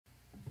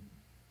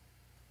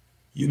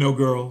You know,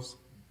 girls,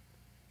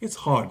 it's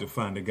hard to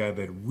find a guy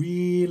that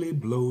really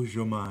blows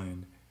your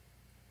mind.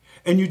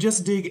 And you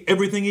just dig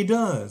everything he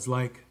does,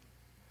 like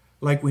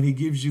when he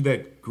gives you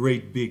that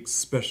great big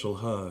special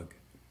hug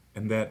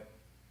and that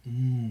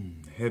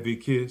heavy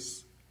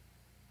kiss.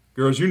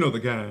 Girls, you know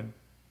the kind.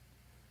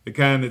 The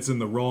kind that's in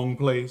the wrong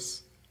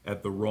place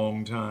at the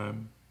wrong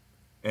time,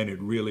 and it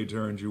really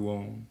turns you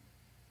on.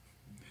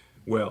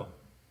 Well,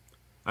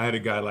 I had a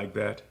guy like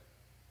that.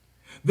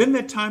 Then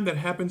that time that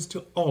happens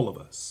to all of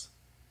us.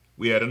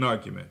 We had an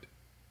argument.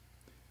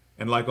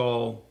 And like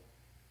all,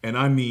 and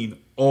I mean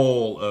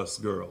all us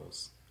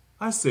girls,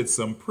 I said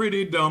some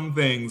pretty dumb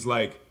things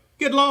like,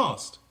 "Get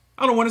lost.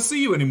 I don't want to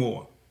see you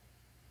anymore."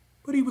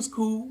 But he was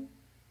cool.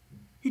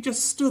 He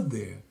just stood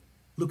there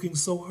looking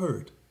so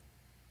hurt.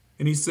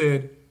 And he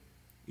said,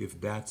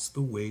 "If that's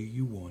the way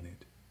you want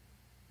it."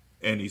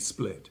 And he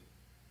split.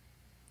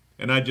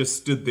 And I just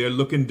stood there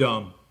looking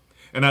dumb.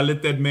 And I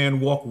let that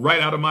man walk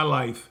right out of my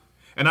life.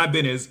 And I've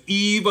been as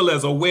evil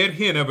as a wet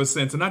hen ever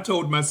since. And I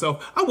told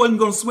myself I wasn't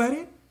going to sweat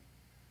it.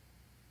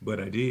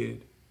 But I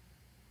did.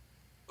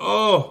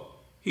 Oh,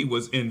 he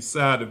was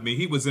inside of me.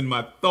 He was in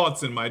my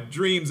thoughts and my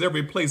dreams.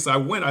 Every place I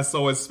went, I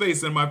saw his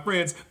face. And my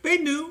friends, they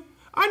knew.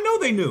 I know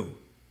they knew.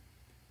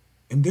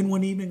 And then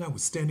one evening, I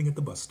was standing at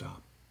the bus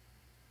stop.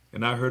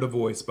 And I heard a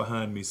voice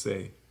behind me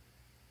say,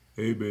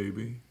 "Hey,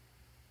 baby."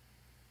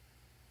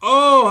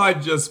 Oh, I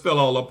just fell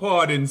all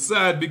apart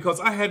inside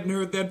because I hadn't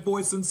heard that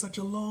voice in such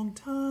a long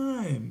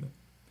time.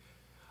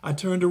 I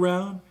turned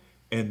around,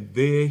 and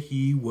there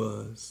he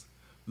was,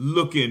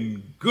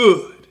 looking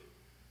good.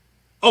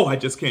 Oh, I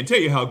just can't tell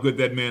you how good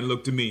that man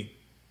looked to me.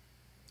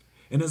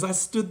 And as I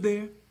stood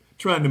there,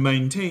 trying to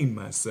maintain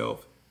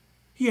myself,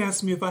 he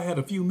asked me if I had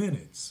a few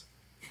minutes.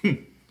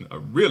 I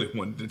really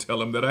wanted to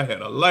tell him that I had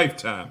a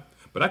lifetime,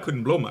 but I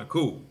couldn't blow my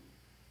cool.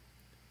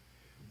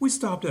 We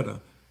stopped at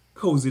a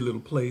cozy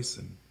little place,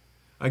 and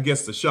I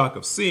guess the shock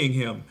of seeing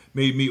him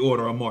made me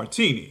order a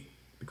martini,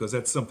 because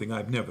that's something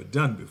I've never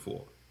done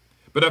before.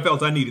 But I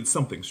felt I needed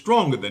something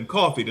stronger than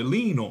coffee to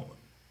lean on.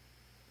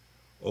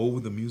 Oh,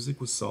 the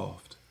music was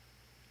soft,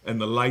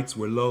 and the lights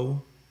were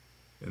low,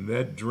 and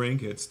that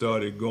drink had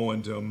started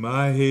going to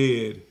my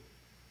head.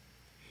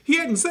 He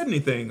hadn't said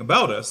anything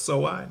about us,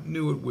 so I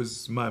knew it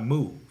was my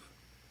move,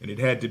 and it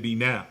had to be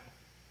now.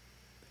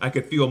 I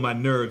could feel my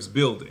nerves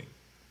building.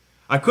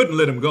 I couldn't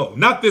let him go.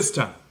 Not this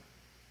time.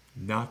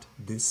 Not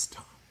this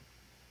time.